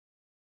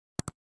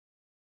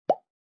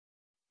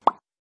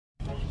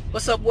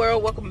What's up,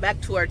 world? Welcome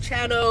back to our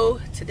channel.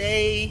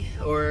 Today,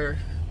 or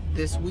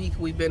this week,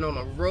 we've been on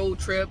a road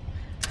trip.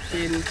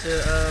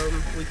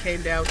 We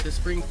came down to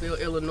Springfield,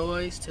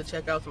 Illinois to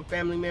check out some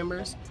family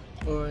members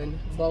on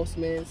Boss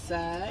Man's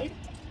side.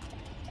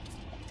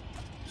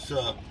 What's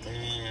up,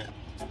 man?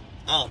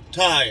 I'm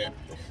tired.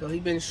 So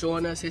he's been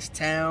showing us his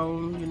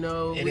town, you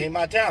know. It ain't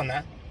my town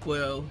now.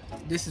 Well,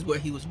 this is where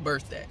he was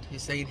birthed at.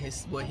 He's saying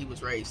where he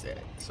was raised at.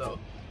 So,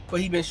 but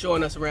he's been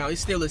showing us around.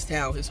 It's still his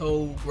town. His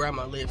whole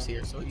grandma lives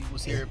here, so he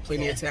was here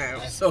plenty of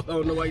times. So I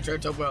don't know why you trying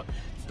to talk about.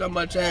 Talking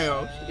about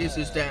town. It's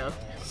his town.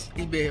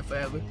 He been here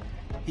forever.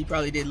 He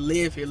probably didn't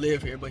live here,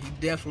 but he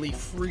definitely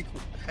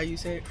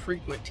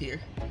frequent here.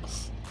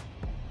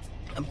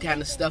 I'm kind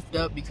of stuffed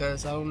up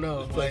because I don't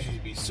know. This place used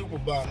to be super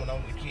bomb when I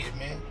was a kid,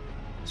 man.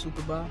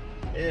 Super bomb?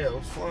 Yeah, it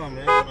was fun,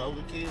 man. When I was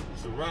a kid, we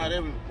used to ride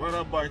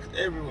our bikes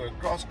everywhere,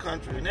 across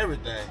country and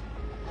everything.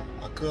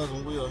 My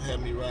cousin Will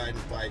had me riding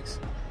bikes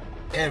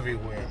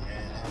everywhere,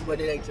 man. But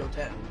it ain't your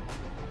town.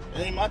 It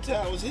ain't my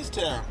town, it was his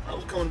town. I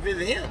was coming to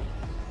visit him.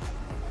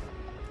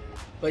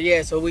 But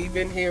yeah, so we've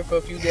been here for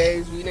a few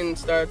days. We didn't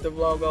start the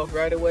vlog off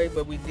right away,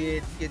 but we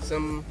did get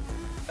some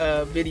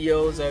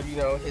videos of, you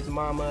know, his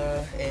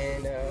mama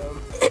and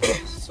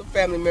some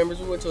family members.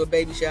 We went to a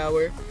baby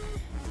shower,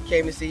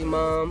 came to see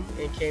mom,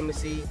 and came to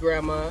see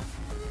grandma.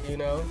 You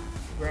know,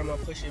 grandma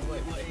pushing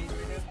what age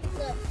right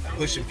now?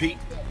 Pushing Pete.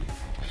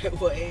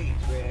 What age,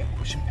 man?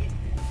 Pushing Pete.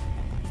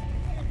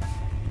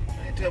 I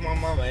didn't tell my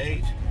mama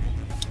age.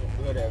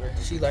 Whatever.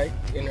 She like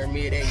in her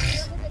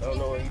mid-80s. I don't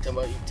know what you talking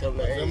about. You telling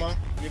her age. Grandma?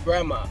 Your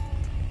grandma.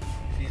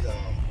 She's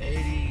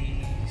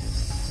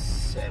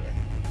 87.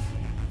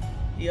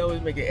 He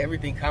always making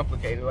everything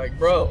complicated. Like,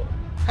 bro,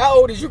 how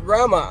old is your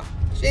grandma?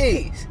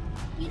 Jeez.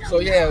 So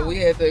yeah, we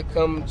had to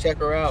come check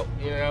her out,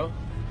 you know,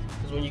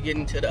 because when you get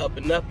into the up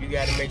and up, you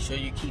got to make sure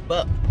you keep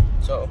up.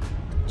 So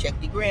check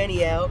the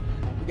granny out.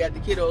 We got the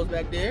kiddos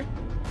back there.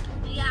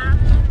 Yeah.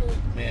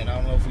 Man, I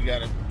don't know if we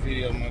got a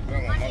video of my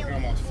grandma. My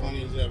grandma's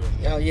funny as ever,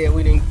 man. Oh yeah,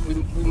 we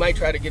might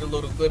try to get a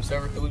little glimpse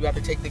of her because we got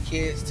to take the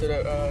kids to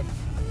the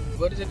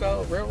what is it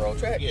called? Railroad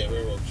track? Yeah,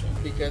 railroad track.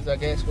 Because I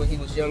guess when he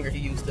was younger, he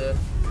used to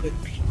put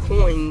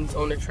coins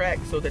on the track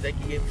so that they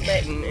could get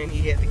fattened, and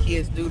he had the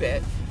kids do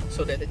that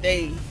so that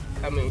they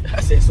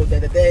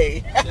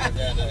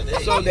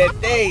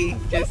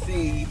can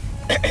see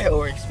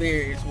or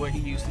experience what he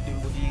used to do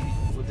when he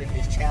was in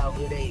his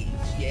childhood age.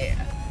 Yeah.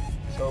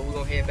 So we're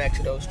gonna head back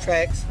to those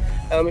tracks.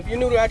 If you're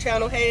new to our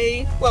channel,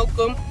 hey,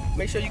 welcome.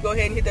 Make sure you go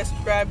ahead and hit that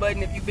subscribe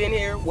button. If you've been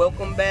here,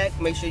 welcome back.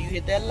 Make sure you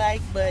hit that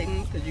like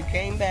button because you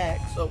came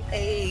back. So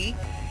hey,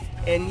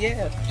 and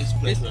yeah, This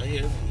place right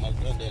here, my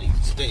granddaddy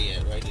used to stay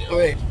at right there.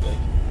 Right.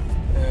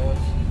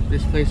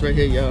 This place right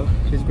here, y'all.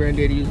 His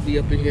granddaddy used to be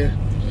up in here.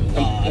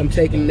 I'm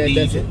taking that.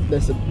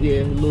 That's a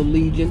little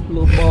Legion,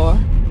 little bar.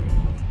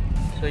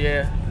 So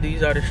yeah,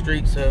 these are the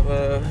streets of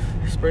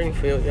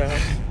Springfield, y'all.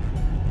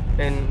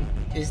 And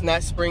it's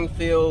not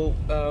Springfield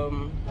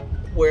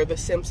where the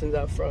Simpsons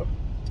are from.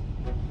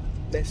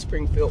 That's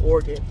Springfield,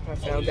 Oregon. I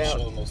found out.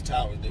 Those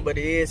towers, but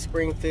it is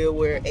Springfield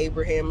where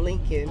Abraham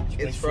Lincoln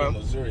is from.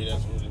 Missouri.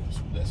 That's what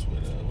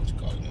what you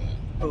call it now.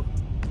 Who?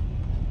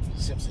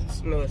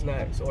 Simpsons. No, it's not.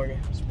 It's Oregon.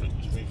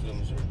 Springfield,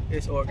 Missouri.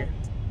 It's Oregon.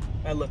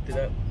 I looked it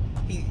up.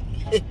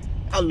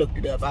 I looked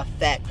it up. I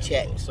fact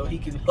checked so he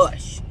can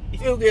hush.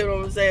 You get what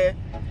I'm saying?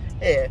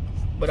 Yeah.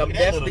 But I'm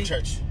definitely. Little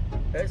church.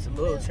 That's a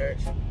little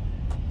church.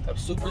 I'm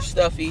super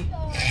stuffy,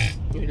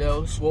 you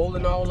know,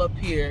 swollen all up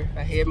here.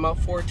 I had my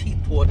 4 teeth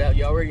pulled out.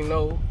 You already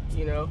know,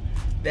 you know,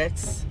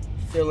 that's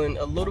feeling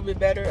a little bit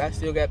better. I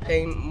still got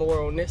pain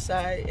more on this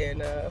side,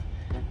 and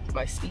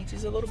my speech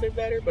is a little bit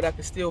better, but I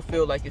can still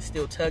feel like it's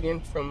still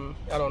tugging from,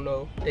 I don't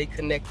know, they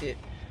connected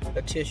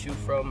a tissue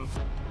from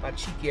my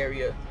cheek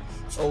area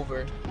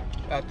over.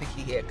 I think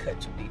he had cut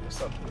too deep or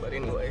something, but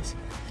anyways,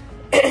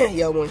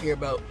 y'all want to hear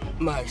about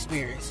my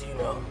experience, you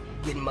know,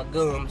 getting my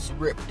gums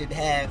ripped in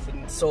half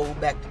and sewed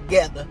back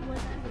together.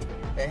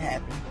 That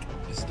happened.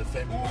 This is the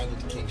family Marriott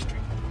to King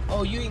Street.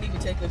 Oh, you didn't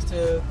even take us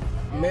to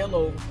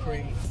Mellow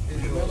Cream.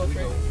 Is it Mellow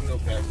Cream? We go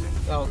past it.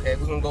 Oh, okay,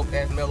 we're gonna go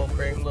past Mellow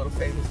Cream, little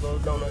famous little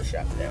donut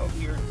shop down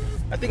here.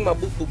 I think my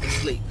boop boop is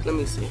asleep. Let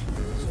me see.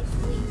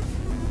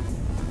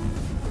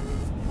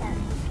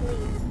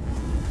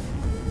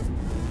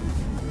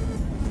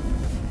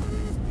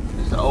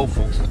 This is the old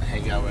folks that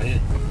hang out right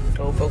here.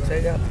 Old folks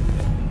hang out.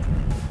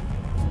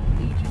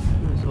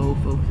 There's old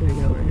folks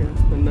hang out right here.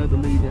 Another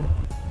Legion.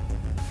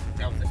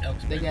 That was the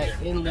Elks. They right got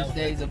there. endless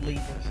days of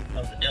Legions.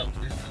 That was the Elks.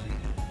 This is the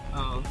Legion.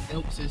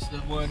 Elks is the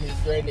one his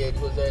granddad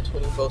was at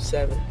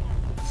 24/7.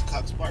 It's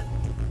Cox Park.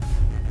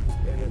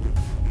 And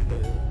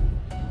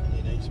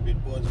Yeah, they used to be the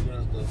boys and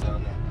girls club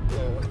down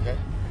there. okay.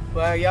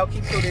 Well, y'all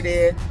keep tuning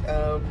in.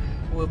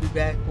 We'll be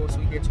back once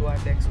we get to our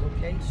next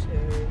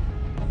location.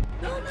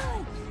 No.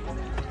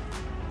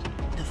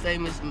 The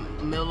famous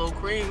Mellow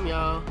Cream,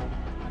 y'all.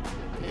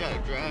 They got a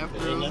drive There ain't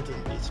through.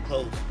 nothing. It's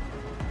closed.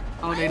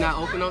 Oh, they not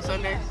open on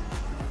Sundays?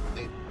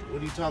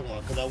 What are you talking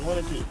about? Because I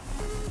wanted to.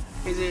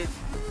 Is it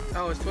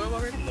Oh, it's 12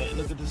 already?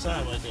 Look at the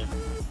sign right there.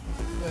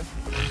 Yeah.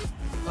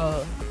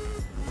 No.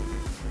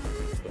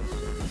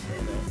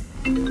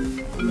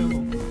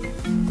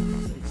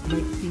 It's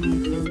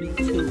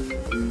 1932.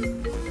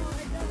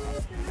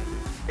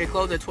 They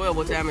closed at 12.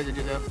 What time is it,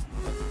 Giselle?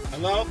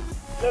 Hello?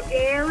 Look,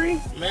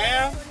 Gary?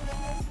 Ma'am?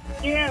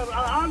 Yeah,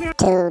 I'll get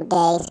 2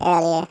 days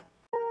earlier.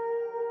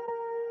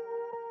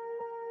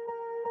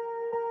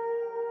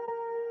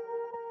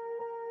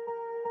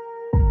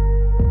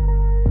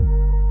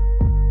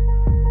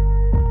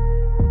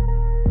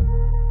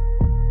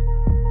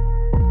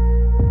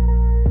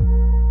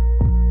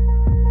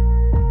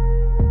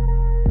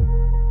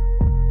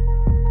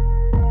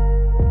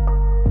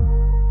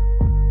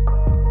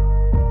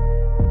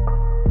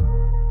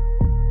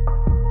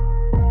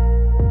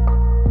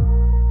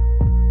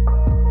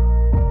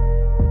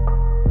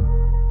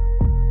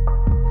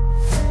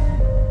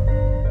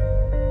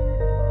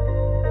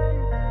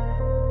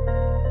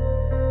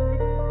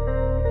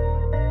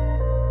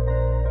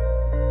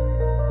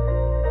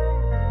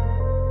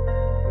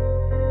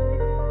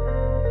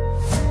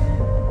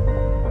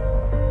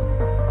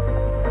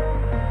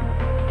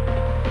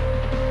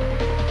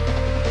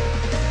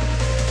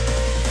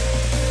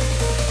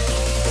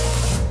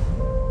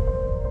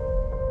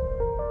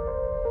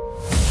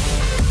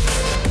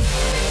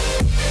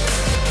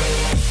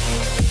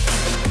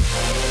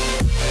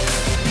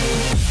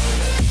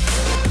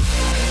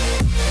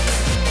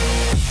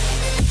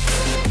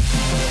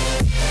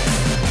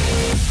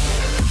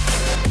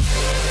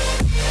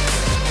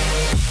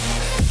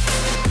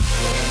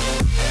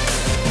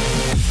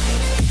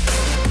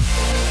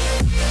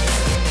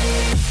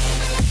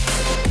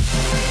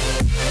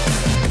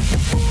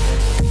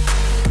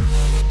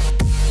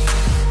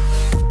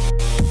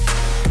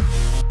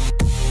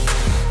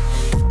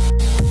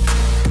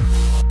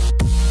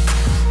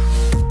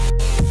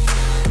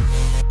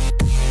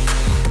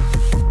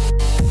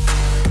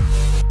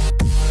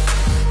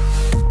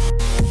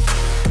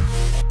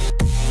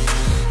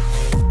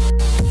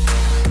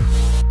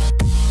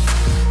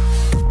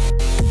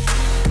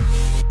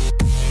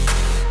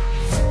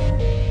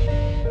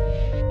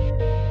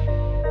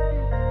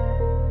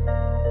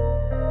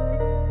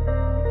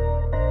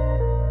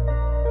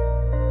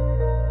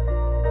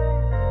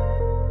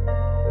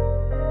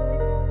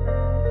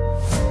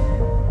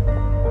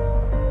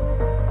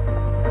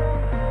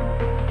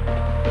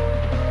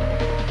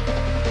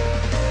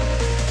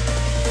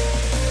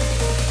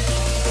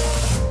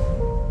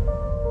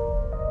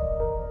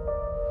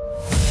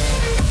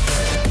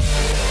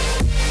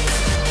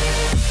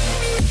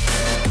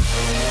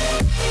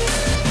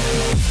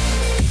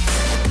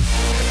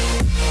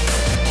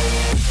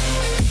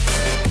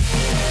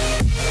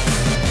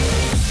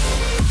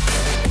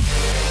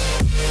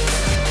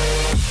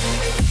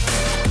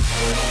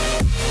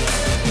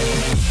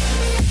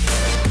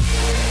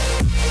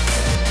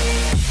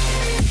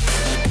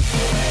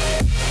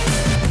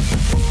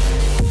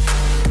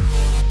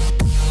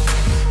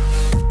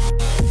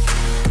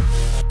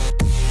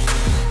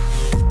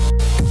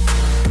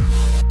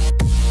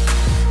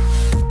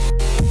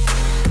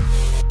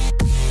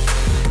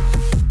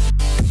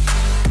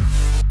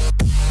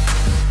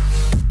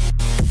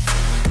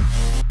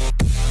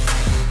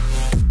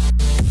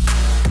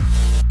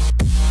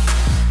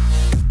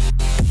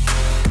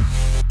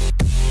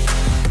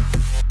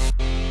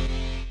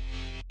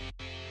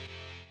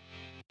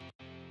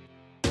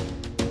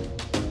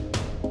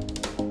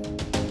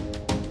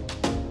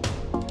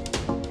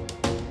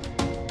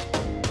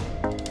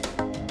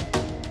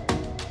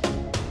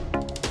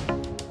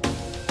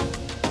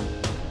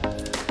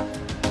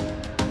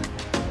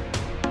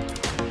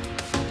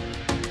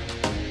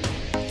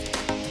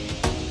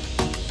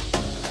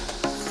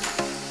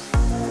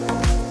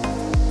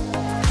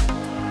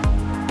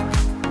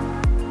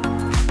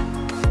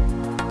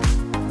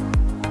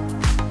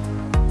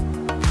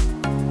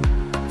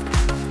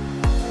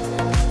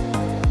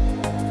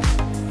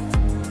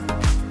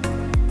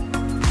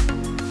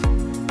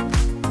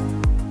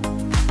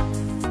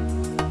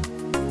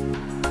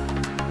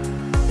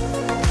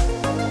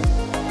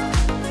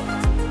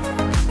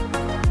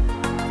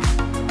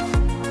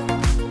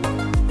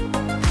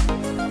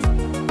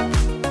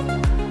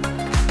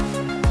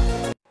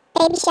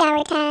 Baby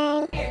shower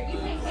time.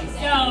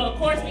 So, of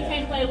course, we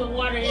can't play with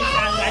water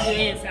inside. We gotta do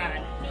it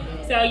inside.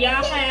 So,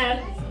 y'all have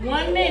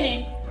 1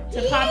 minute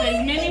to pop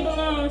as many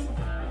balloons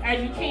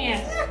as you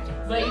can.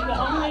 But you can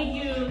only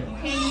use, you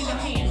can't use a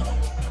hand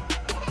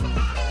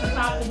to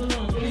pop the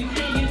balloons. If you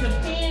can't use a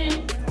pen,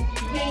 you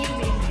can't use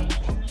anything.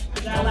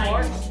 You gotta like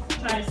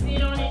try to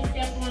sit on it,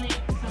 step on it,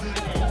 something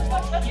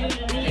like that. Use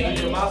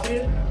a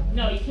hand.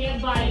 No, you can't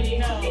bite it.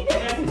 No,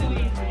 that's too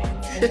easy.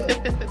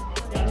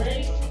 Y'all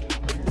ready?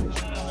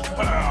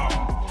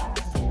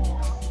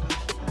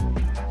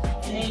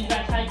 And then you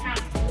gotta try to count.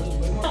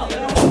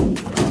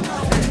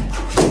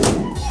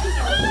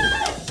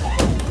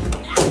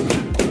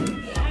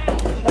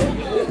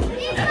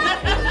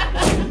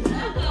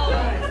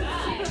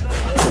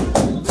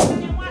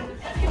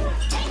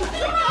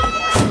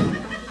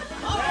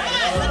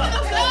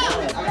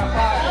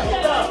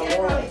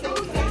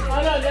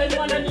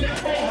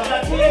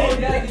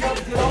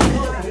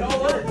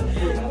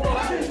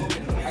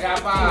 I got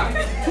 5.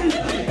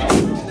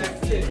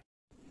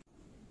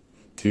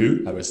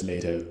 2 hours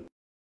later.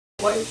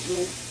 Wait a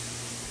minute.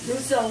 Do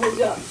something with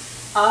your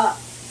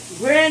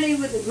granny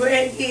with the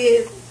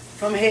grandkids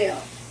from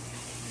hell.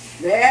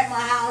 They're at my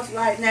house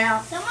right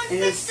now, and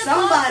if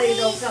somebody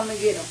don't come and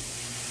get them.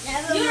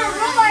 You're a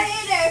ruler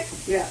hitter.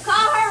 Yeah.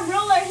 Call her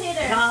ruler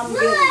hitter. Come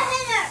get Ruler them.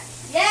 hitter.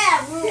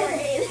 Yeah, ruler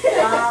hitter.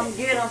 Come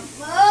get them.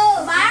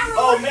 Oh, my ruler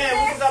Oh man, we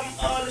hitter. got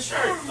the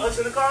shirt. Us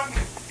in the car?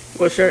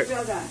 What shirt?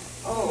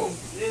 Oh,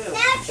 yeah.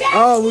 Snapchat.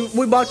 Oh,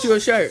 we bought you a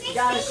shirt.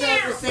 Got a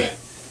shirt that said,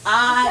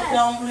 I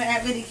don't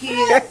have any kids,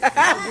 no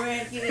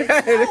grandkids.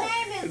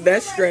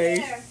 That's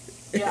strange.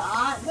 Yeah,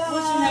 what's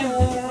your name?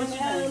 What's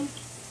your name?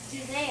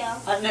 Giselle.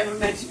 I've never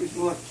met you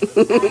before. I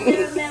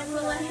never met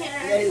ruler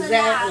hitter.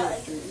 Exactly.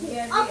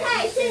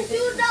 Okay, since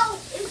you don't,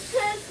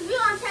 since we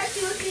gonna text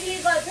you if you need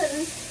to go to the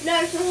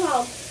nursing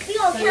home. We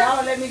gonna So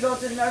y'all let me go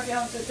to the nursing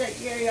home to take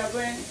care of your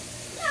granny?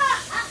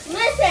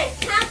 listen,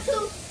 count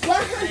to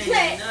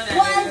 100.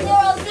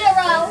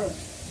 100.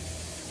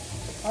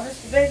 Oh,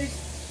 this the babies?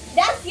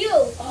 That's you.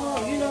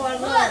 Oh, you know I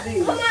love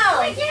these. Come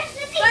on. First is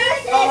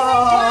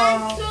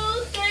 1, 2,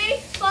 3,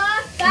 4,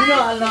 5, You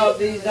know I love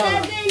these, don't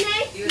 7, I?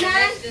 8,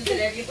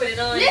 9. You put it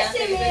on.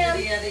 Listen, ma'am.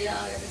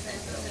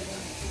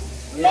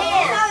 Yeah.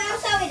 I'm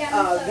sorry,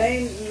 They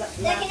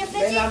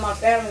not my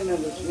family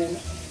members, man.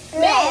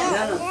 Ma'am,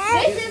 No.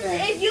 this is,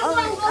 if you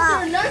want to go to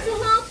the nursing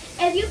home,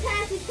 if you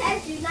pass the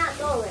test, you're not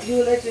going.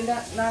 You let your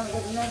not go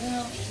to the nursing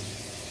home?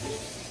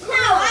 No,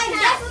 I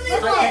definitely I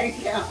will. can't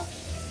count.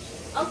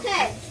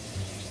 Okay,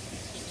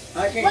 I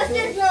can't what's do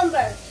this it.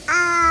 number?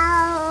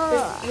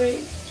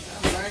 53.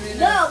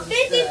 No,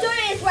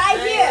 53 is right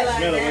here.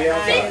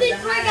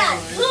 53 got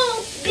 2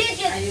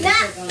 digits,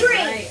 not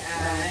 3.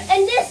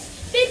 And this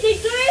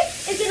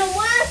 53 is in a 1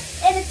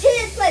 and a 10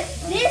 place.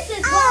 This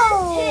is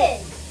 1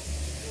 10.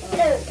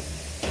 So,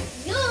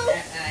 you,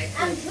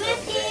 I'm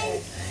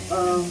drinking.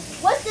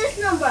 What's this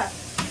number?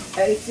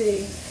 18.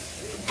 18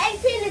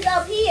 is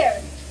up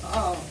here.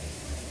 Oh,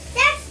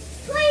 That's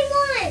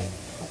 21.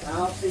 I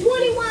don't see.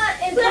 21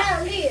 is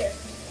down here.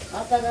 I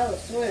thought that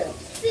was 12.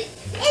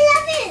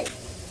 11.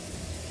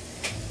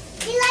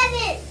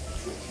 11.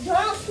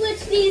 Don't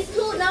switch these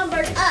 2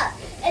 numbers up.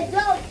 And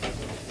don't,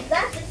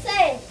 that's the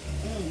same.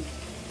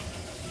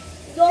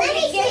 Don't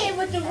get hit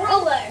with the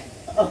ruler.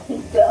 Oh,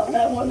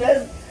 that one,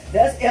 that's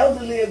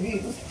elderly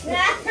abuse.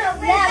 That's not a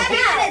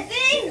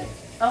thing.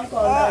 I'm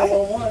calling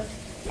 911.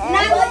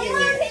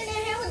 911 in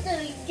here with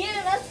the,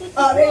 getting us with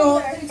the Oh, they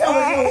ruler.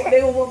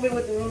 gonna whoop me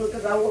with the ruler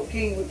because I whooped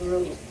King with the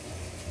ruler.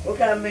 What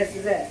kind of mess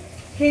is that?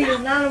 King is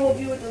not gonna whoop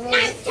you with the ruler.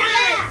 It's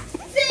time.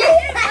 See,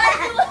 here's my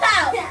new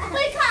house.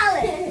 We call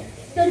it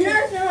the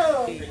nursing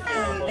home.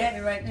 Daddy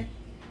right there.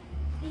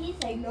 He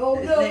said, no,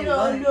 His no, name no,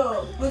 Bunny.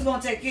 no. Who's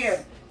gonna take care of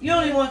it? You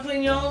don't even want to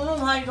clean your own room.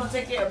 How you gonna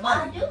take care of I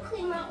Bunny? do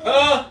clean my room.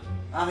 Yeah,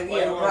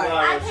 right.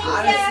 I take I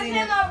care done of seen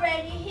him it.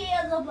 already. He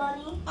is a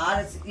bunny.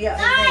 Yeah,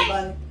 his name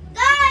Bunny.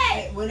 Good.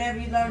 Hey, whenever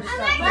you learn to stop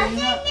But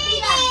cleaning up, he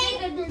got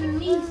bigger than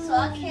me, so I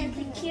can't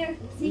take care of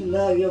him. you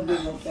love your big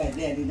old fat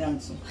daddy,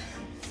 don't you?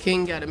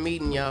 King got a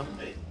meeting, y'all.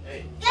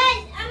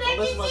 Guys,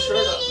 emergency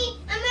meeting.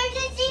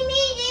 Emergency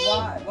meeting.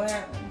 Why? What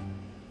happened?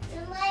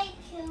 Like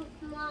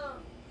mom.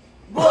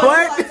 What?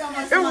 What?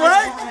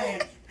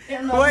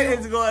 What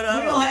is going We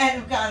don't on? have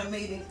them kind of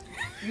meetings.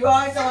 You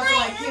always talking about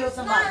somebody kill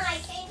somebody. I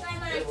changed my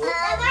mind. Who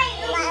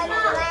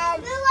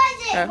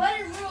was it? Huh? What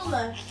is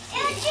ruler?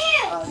 It was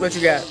you. What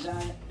you got?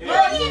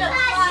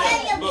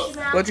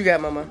 What you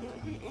got, mama?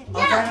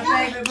 What kind of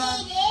favorite bun?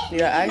 You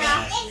got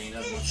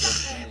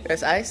ice?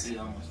 That's ice?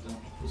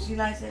 She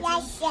likes it.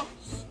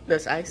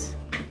 That's ice?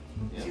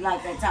 She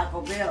like that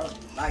Taco Bell,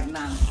 like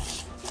Nana.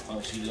 Oh,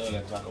 she love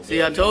that Taco Bell.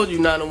 See, I told you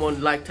Nana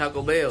wanted like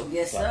Taco Bell.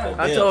 Yes, sir.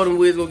 I told him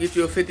we was gonna get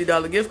you a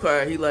 $50 gift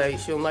card. He like,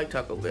 she don't like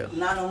Taco Bell.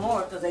 Not no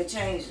more, because they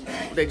changed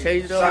it. They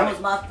changed it That all? was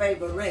my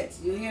favorite Ritz.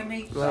 You hear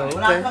me? Oh,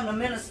 When I okay. come to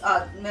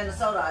Minnesota,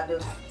 I do.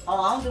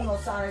 Oh, I don't do no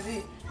Sonic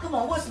Z. Come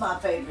on, what's my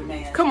favorite,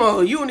 man? Come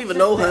on, you don't even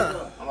know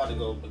her. I'm about to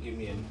go give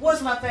me a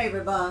What's my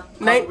favorite bun?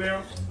 Nate.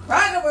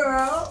 Cracker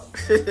Barrel.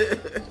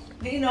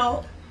 You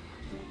know,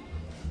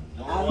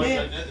 Don't worry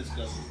about that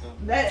disgusting stuff.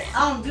 that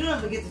I don't do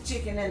nothing but get the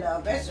chicken and the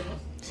vegetables.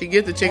 She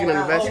get the chicken and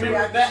the vegetables.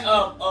 Remember that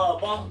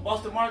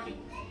Boston Market?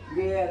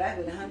 Yeah, that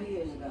was 100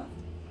 years ago.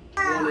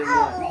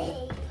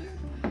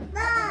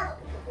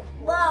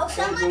 Whoa,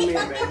 somebody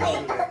come to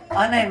me.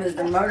 Her name is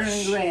the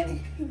Murdering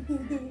Granny.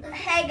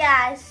 Hey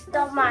guys,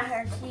 don't mind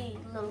her. She's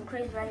a little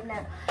crazy right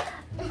now.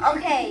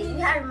 Okay, you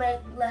have to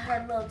let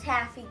her little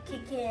taffy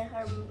kick in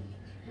her.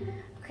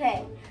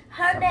 Okay,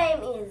 her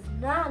name is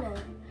Nana.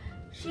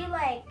 She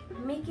like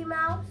Mickey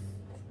Mouse.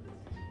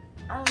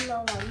 I don't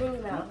know about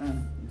Minnie Mouse.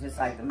 Just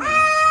like the man.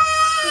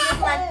 She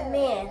looks like the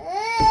man.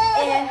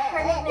 And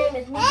her nickname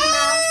is Mickey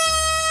Mouse.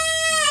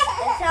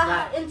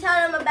 And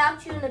tell them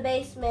about you in the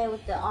basement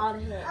with all the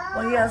head.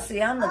 Well, yeah,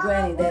 see, I'm the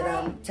granny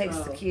that takes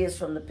the kids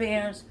from the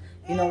parents.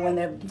 You know, when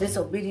they're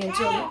disobedient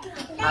children,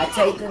 I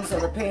take them so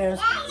the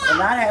parents will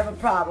not have a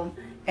problem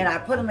and I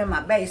put them in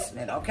my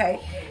basement, okay?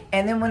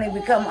 And then when they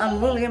become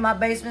unruly in my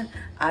basement,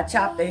 I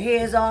chop their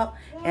heads off,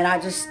 and I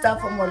just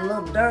stuff them with a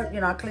little dirt.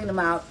 You know, I clean them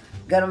out,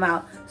 gut them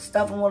out,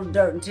 stuff them with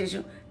dirt and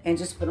tissue, and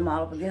just put them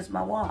all up against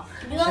my wall.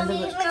 You want me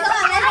to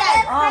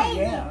Oh,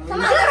 yeah.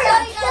 Come on,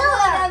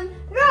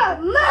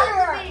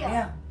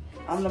 Yeah.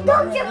 I'm the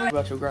mother. What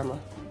about your grandma?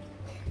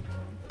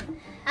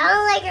 I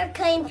don't like her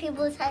cutting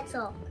people's heads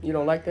off. You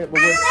don't like that?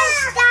 But what,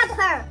 Stop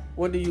her.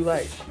 what do you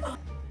like?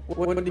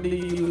 What do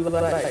you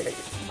like?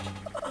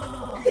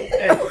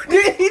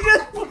 Did he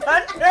just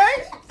punch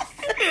her?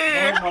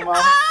 My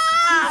mama.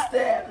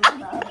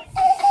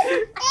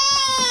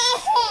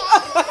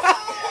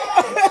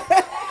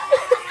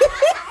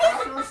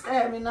 Don't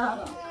stab me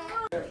now.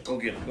 Go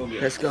get him. Go get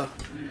him. Let's go.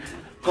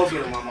 Go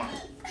get him, mama.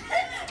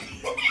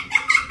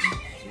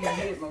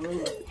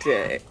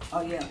 Yeah.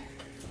 Oh, yeah.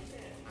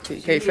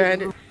 You can't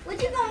find it?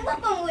 What you gonna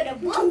whip him with a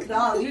book?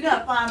 No, you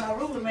gotta find my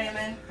ruler,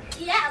 man.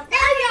 Yeah. No,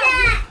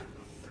 we're not.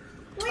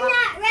 We're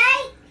not,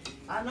 right?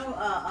 I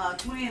know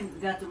Twin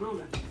got the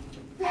ruler.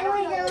 I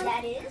don't know what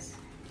that is.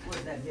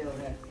 What's that deal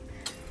there?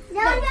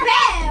 No, the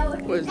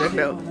bell. What is that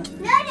bell? No.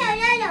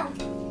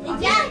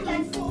 Yeah,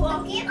 gun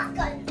full. Give a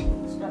gun.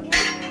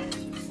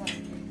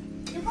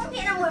 You gonna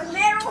get him with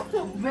metal?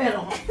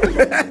 Metal.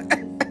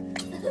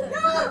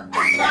 No.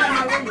 Find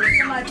my ruler.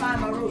 Somebody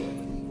find my ruler.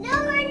 No,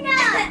 we're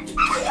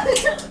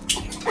not.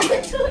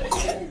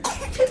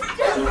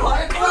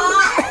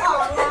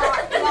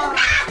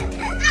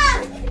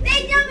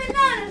 They jumping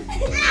on us.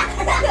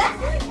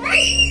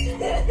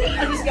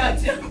 I just got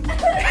jumped.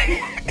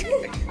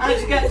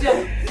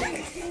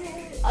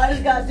 I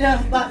just got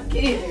jumped by the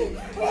kid.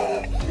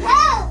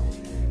 Help!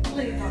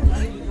 Please don't.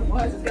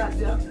 I just got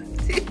jumped.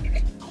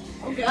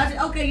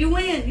 Okay, you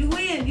win.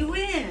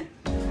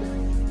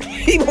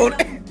 He won't.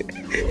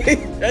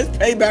 That's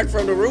payback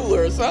from the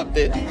ruler or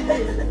something.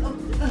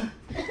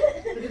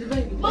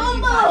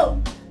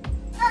 Momo!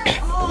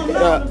 Oh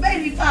no, the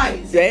baby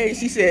fights. Dang,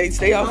 she said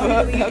stay off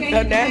of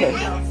her nana.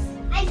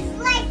 I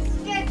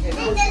sliced her in the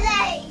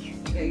leg.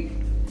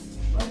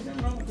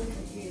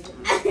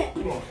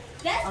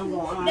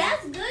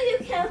 That's good you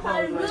can't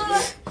find a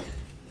ruler.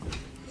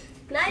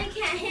 Now you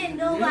can't hit You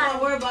don't nobody.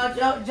 worry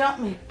about jump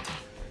me.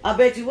 I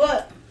bet you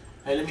what.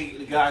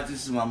 Hey, guys,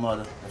 this is my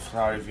mother. I'm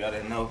sorry if y'all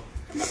didn't know.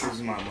 This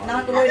is my mother.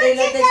 Not the way they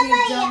let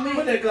that kid jump me.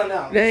 Put that gun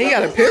down. Dang, he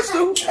got a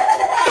pistol?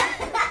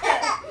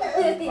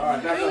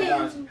 Alright, back up,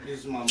 guys. This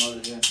is my mother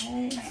here.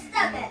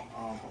 Stop it.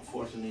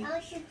 Unfortunately,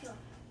 I'll shoot you.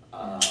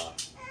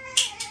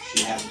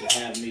 she happened to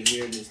have me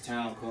here in this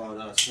town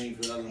called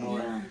Springfield,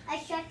 Illinois. I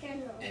shot your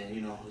nose. And,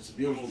 you know, it's a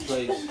beautiful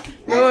place.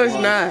 No, it's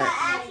not.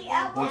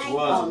 Once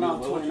was. Oh, no,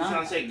 What you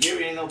trying to say?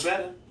 Gary ain't no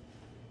better.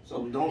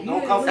 So don't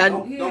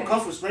Yeah,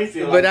 come for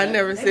Springfield. But like I that.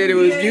 never said it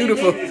was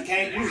beautiful. You just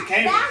came. That's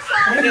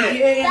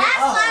Yeah.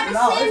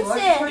 why the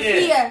Simpsons Yeah.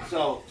 here.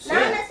 So,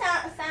 Nana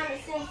found the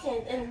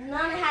Simpsons, and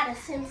Nana had a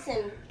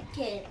Simpson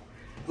kid.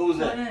 who's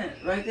that?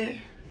 Right there.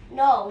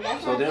 No,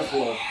 that's So not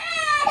therefore,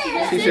 the She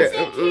Simpson said,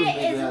 they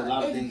kid have a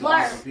lot of is things to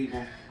Bart. offer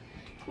people.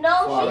 No,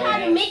 she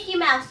had a Mickey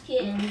Mouse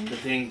kid. The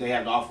things they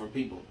have to offer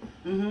people.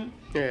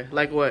 Yeah,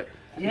 like what?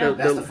 Yeah,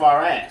 That's the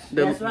far ass.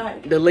 That's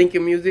right. The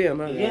Lincoln Museum,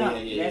 huh? Yeah,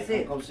 Yeah. that's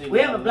it. Come see We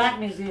me. have a black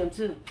museum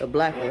too. The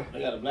black one. They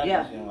got a black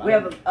Yeah, museum. we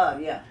have a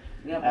yeah.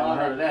 We have I haven't all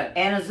heard of that.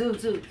 And a zoo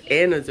too.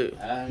 And a zoo.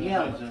 I haven't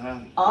Yeah. heard of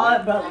that. All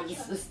our brothers and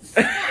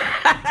sisters.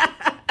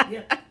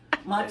 Yeah,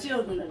 my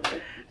children.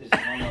 This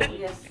is one of the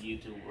Yes.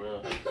 YouTube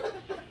world.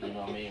 You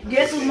know what I mean?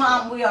 Guess whose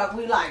mom we are?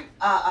 We like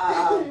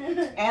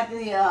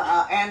Anthony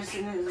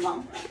Anderson and his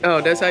mom.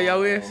 Oh, that's how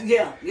y'all is?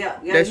 Yeah.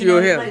 That's you know you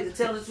or he him? plays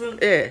To tell the truth.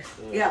 Yeah.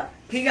 Yeah,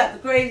 he got the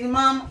crazy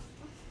mama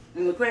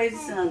and the crazy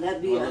son.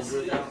 That'd be Well, us.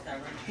 good now.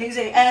 He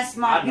said, "Ask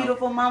my I know.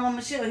 beautiful mama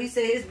Michelle." He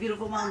said, "His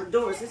beautiful mama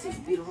Doris." This is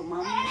beautiful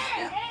mama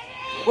Michelle.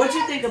 What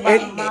you think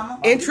about her, mama?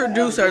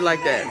 Introduce her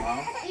like that.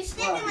 You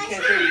stick Well, in you my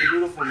can't say you're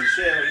beautiful,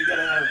 Michelle. You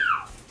gotta have.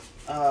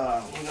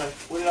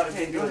 We gotta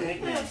give you a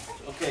nickname.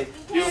 Okay,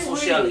 beautiful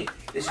Sweet. Shelly.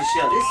 This is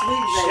Shelly. This sweet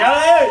baby.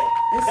 Shelly!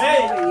 This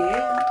Hey! is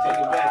yeah. Take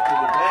it back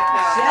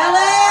now.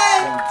 Shelly!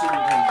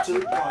 1, 2, 1,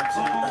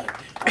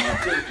 2.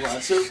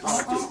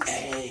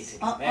 Hey, take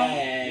it back.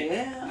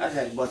 Yeah. I just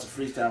had to bust a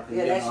freestyle because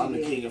Yeah, that's I'm the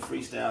you, king of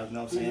freestyles, you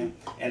know what I'm saying?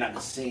 And I can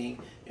sing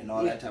and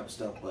all that type of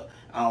stuff, but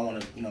I don't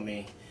want to, you know what I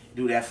mean,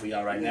 do that for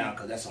y'all right now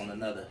because that's on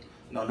another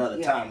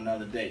time,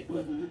 another day.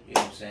 But you know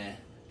what I'm saying?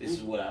 This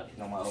is what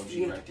my OG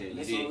right there. You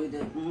That's did. what we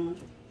do.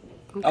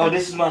 Oh,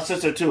 this is my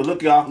sister too.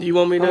 Look, y'all. You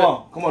want me to?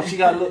 Come on. She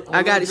got to look.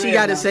 She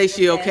got to say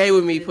she okay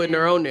with me putting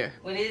her on there.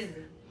 What is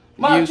it?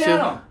 My YouTube.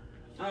 channel.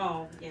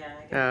 Oh, yeah.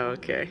 Oh,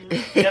 okay.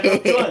 You have no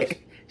choice.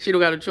 She don't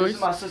got a This choice?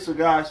 is my sister,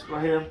 guys,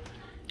 right here.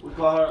 We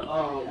call her.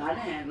 I didn't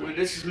have it.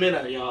 This is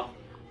Minna, y'all.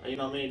 You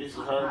know what I mean? This is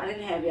I her.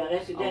 didn't have y'all.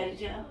 That's your daddy's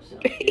child. So.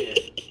 Yeah.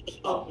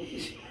 Oh. Yeah.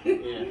 So you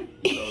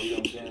know what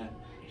I'm saying?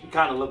 She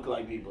kind of look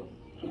like me, but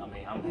I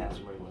mean, I'm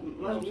handsome right now. You know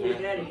what Must I'm be your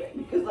saying? daddy,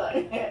 baby. Because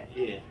I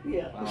Yeah.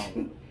 yeah.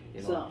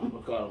 You know, Something.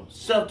 we call them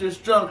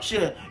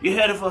self-destruction. You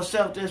headed for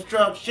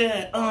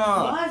self-destruction.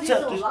 Why is he so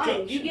light? You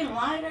Self-destruction. getting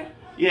lighter?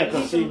 Yeah, You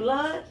cause need some see,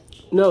 blood?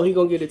 No, he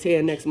gonna get a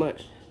tan next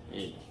month.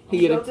 He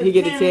get a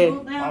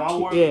tan. I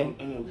work Yeah.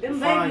 in Them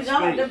fine babies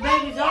are space.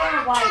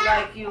 white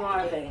like you,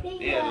 aren't they?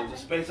 Yeah, the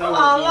space I work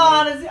Oh, in.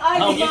 Lord, I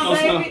don't get get my no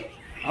sun. baby.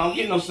 I don't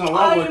get no sun. Oh,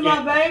 I you work my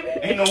in. baby.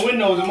 Ain't no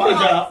windows in my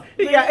job.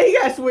 He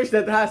got switched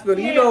at the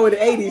hospital. You know, in the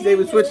 80s they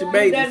were switching That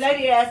babies.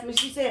 lady asked me,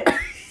 she said,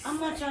 I'm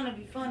not trying to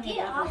be funny,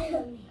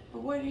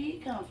 but where did he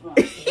come from?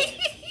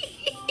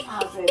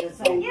 I'll say the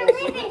same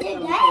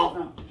thing.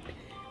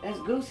 That's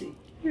Goosey.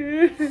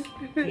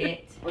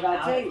 What I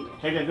tell you?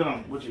 Take that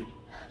gun with you.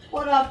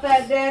 What up,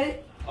 fat daddy?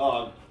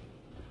 I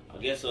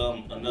guess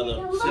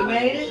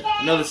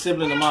another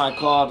sibling of mine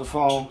called the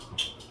phone.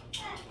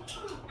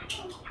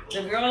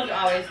 The girls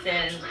always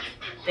said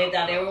they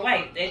thought they were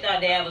white. They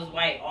thought Dad was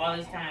white all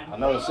this time.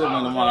 Another sibling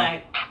of Until mine.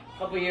 like a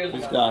couple years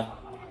This ago. guy.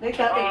 They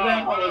thought their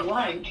grandma was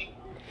white.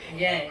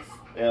 Yes.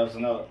 Yeah, it's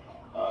another.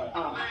 All right.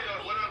 Oh,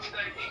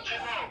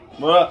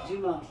 What up?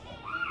 Jimo.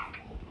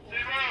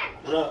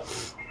 What up?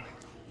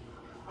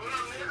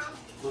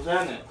 What's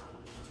happening?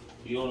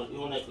 You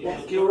on the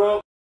kill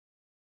road?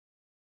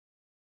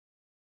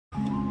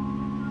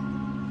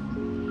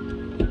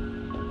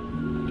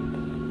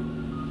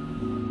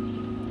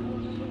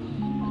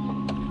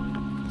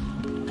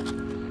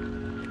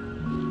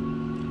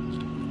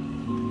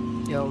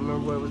 Y'all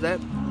remember where it was at?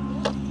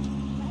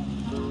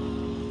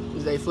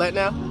 Is they flat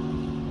now?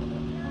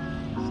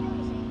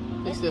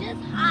 It's still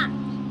hot.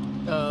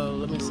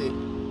 let me see.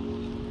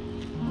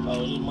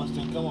 Oh, you must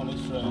have come on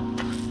this track.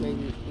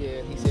 Maybe,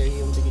 yeah, he said he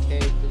don't think it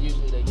came, but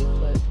usually they get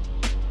flat.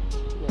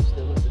 That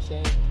still looks the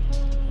same.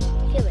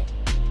 Feel it.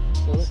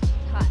 Feel it?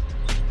 Hot.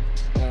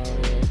 Oh,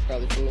 yeah,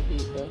 probably from the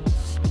heat, though.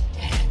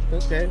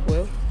 Okay,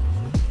 well.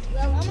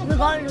 We're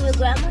going to the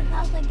grandma's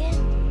house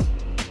again.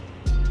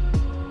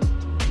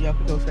 Y'all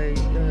can go say,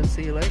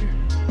 see you later.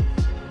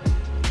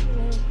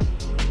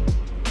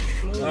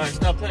 All right,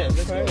 stop playing.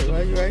 Let's Right,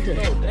 why you right here?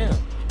 Oh, damn.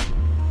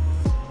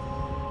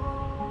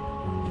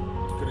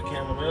 Look at the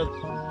camera, man.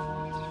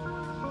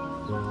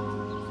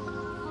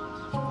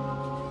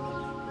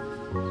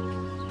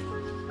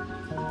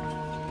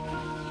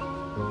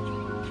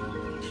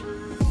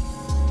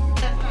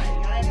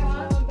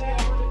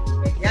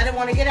 Y'all didn't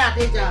want to get out,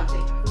 did y'all?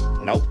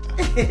 Nope.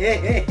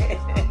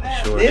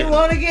 Sure Didn't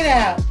want to get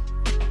out.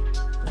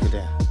 Look at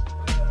that.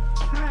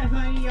 Hi,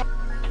 honey.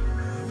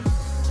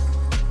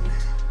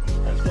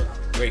 That's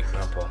great,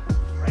 Grandpa.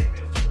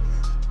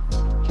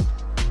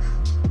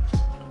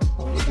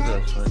 Look at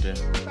us right there.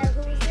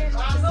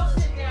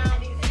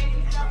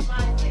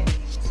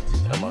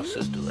 That's my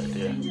sister right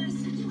there.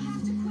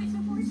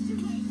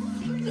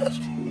 That's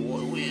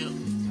boy Will.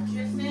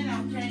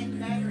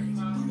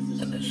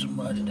 And there's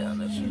somebody down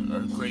there. That's an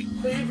earthquake.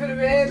 So you finna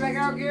be heading back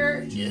out,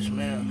 Gary? Yes,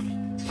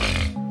 ma'am.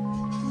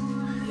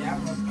 Yeah,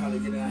 I'm gonna probably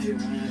get out here,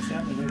 man. See,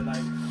 I've been here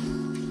like,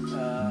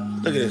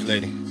 Look at this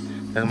lady.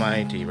 That's my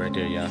auntie right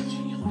there, y'all.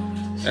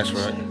 That's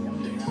right.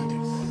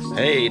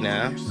 Hey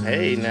now.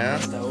 Hey now.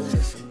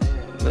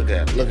 Look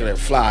at that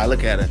fly.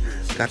 Look at her.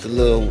 Got the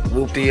little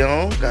whoopty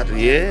on. Got the,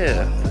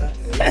 yeah.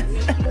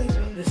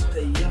 this is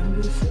the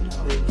youngest.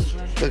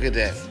 Look at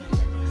that.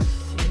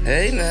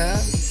 Hey now.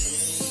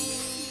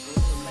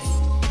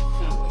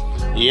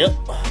 Yep.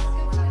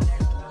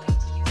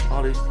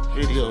 All these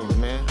videos,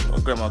 man. My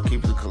grandma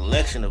keeps a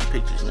collection of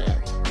pictures now.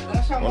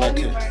 When I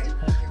tell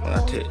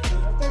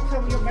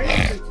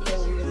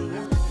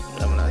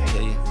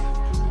you.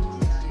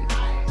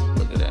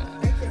 Look at that.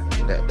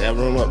 That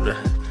room up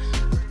there.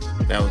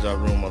 That was our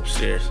room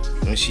upstairs.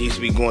 When she used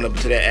to be going up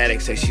to that attic,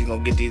 say she's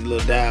gonna get these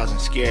little dials and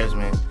scares,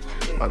 man.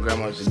 My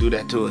grandma used to do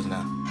that to us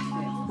now.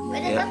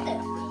 What is up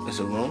there? It's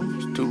a room.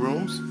 It's 2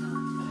 rooms.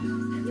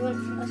 You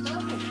want to go?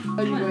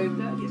 Oh, you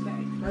waved up?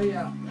 Oh,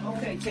 yeah.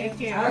 Okay, take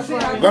care.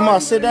 Grandma,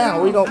 sit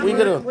down. We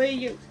gonna. Where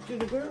you? To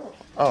the girl.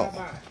 Oh.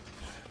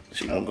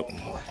 She gonna go.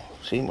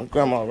 See my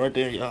grandma right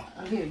there, y'all.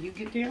 Oh, here, you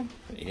get them?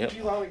 Yep.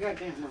 You already got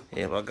them, huh?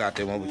 Yep, I got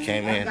them when we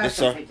came I in. got This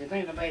some her. pictures,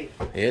 ain't it, baby?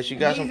 Yeah, she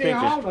got some These are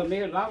all pictures. of them.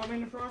 There's a lot of them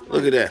in the front.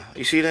 Look at that.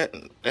 You see that?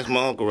 That's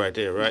my uncle right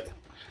there, right?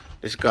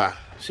 This guy.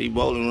 See,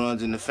 bowling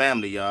runs in the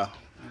family, y'all.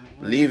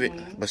 Believe it.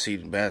 But see,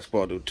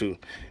 basketball do too.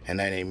 And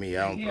that ain't me.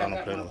 I don't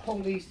play no.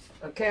 Police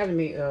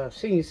Academy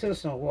Senior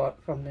Citizen Award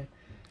from the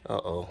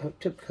Uh-oh.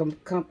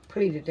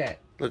 completed that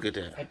Look at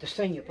that. at the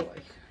senior place.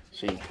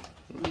 See.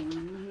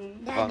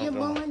 Dad, you're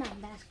bowling on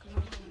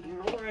basketball.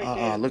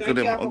 Look at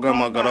them. My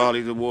grandma got all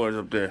these awards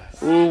up there.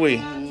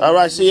 Ooh-wee. All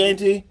right, see,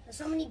 Auntie? There's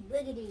so many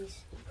biggities.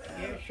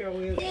 Yeah, sure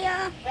is.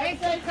 Yeah.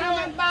 Thanks for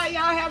coming by.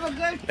 Y'all have a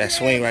good That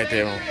swing right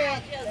there.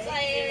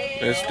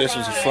 This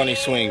was a funny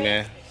swing,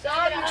 man.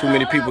 Too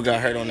many people got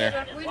hurt on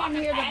there. We didn't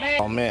hear the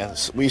band. Oh man,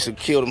 we used to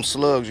kill them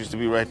slugs. Used to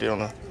be right there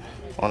on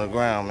the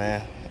ground,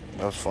 man.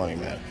 That was funny,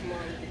 man.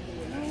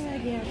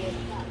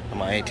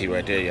 My auntie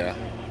right there, y'all.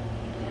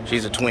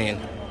 She's a twin.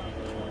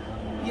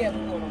 Yeah,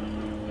 we're going.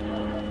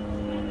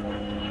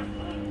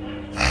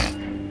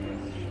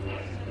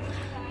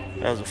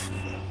 That was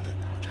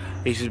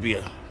he used to be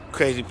a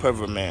crazy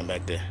pervert man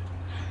back there.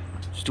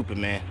 Stupid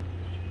man.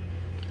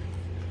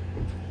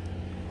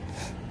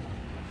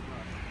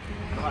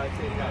 Somebody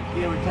said they got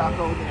Gary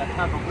tacos, they got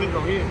taco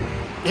gringo here.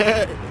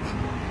 Yeah.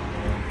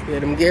 Yeah,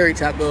 them Gary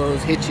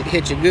tacos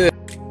hit you good.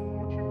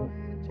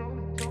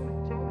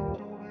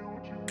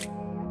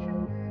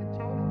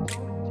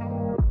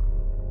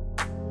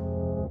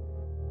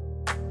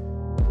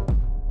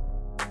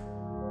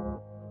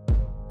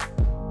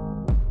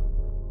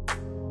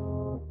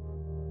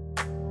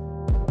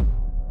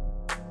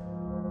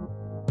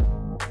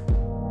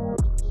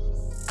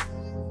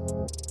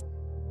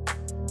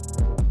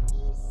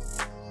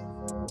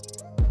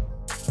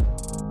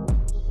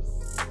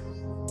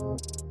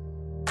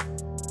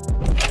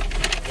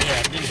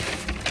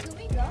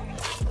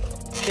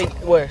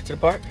 Where? To the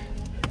park?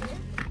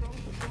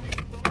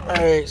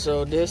 Alright,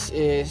 so this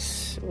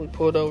is, we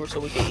pulled over so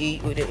we can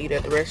eat. We didn't eat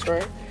at the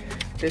restaurant.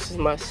 This is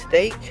my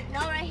steak. No,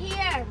 right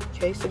here.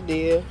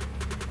 Quesadilla.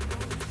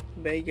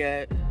 They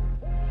got,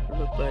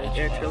 look like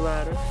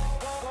enchilada.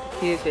 The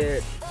kids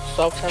had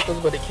soft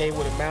tacos, but it came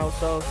with a mild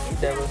sauce.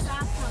 That was,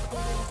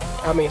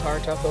 I mean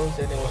hard tacos,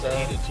 and it was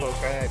corn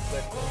fried,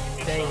 but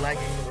they ain't like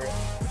it for real.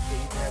 So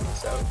you can have the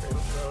sour cream.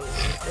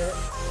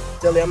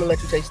 Jelly, I'm gonna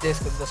let you taste this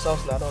because the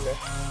sauce not on there.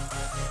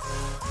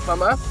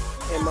 Mama,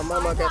 and my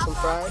mama got some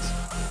fries.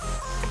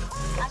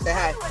 Say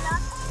hi.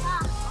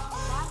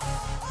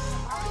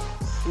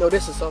 No,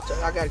 this is salt.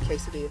 I got a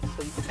quesadilla,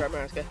 so you can try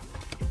mine, okay?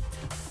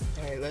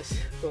 All right, let's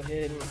go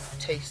ahead and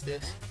taste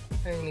this.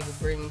 I ain't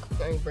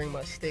bring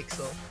my stick,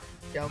 so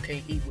y'all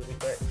can't eat with me,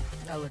 but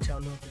I'll let y'all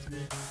know if it's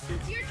good.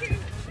 It's your turn.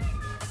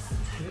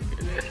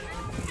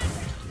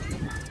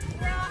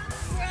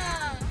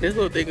 This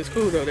little thing is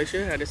cool though. They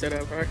should have this set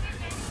up right.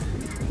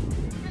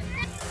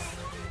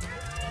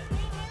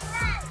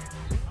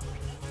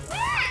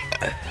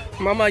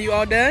 Mama, you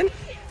all done?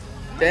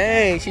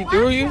 Dang, she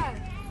threw you?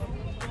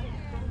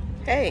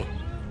 Hey.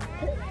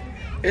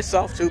 It's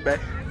soft too, babe.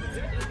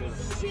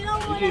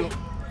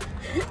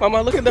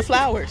 Mama, look at the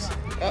flowers.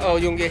 Uh-oh,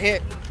 you gonna get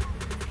hit.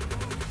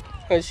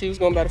 She was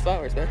going by the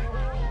flowers, babe.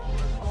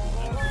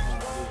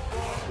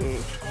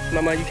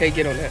 Mama, you can't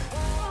get on that.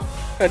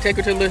 Take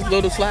her to this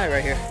little slide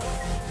right here.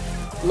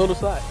 Little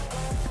slide.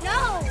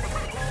 No.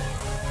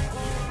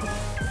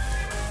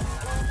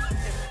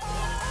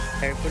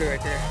 Hey, put it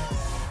right there.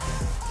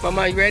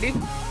 Mama, you ready?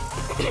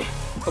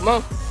 Come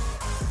on.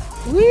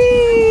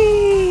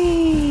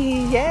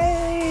 Whee!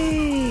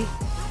 Yay!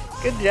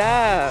 Good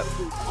job.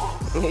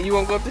 You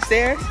want to go up the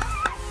stairs?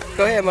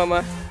 Go ahead,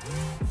 Mama.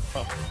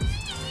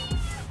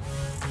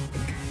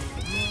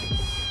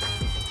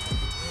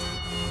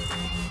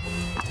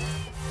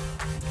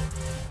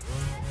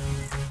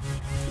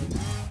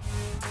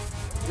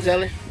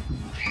 Jelly,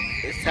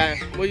 it's time.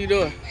 What are you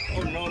doing?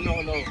 Oh, no.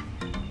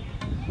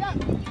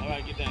 All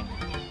right, get down.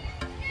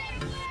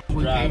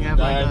 We can't have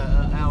like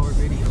an hour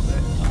video,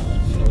 man.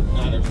 So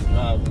now that we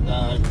drive,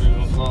 whatever you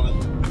want to call it,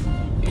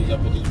 he's up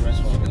at this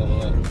restaurant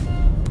coming up.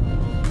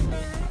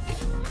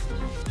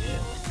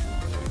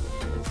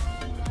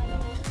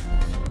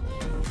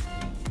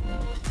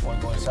 Want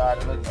to go inside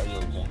and look? Are you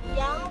okay?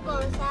 Yeah, I'm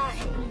going inside.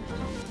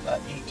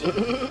 Eat.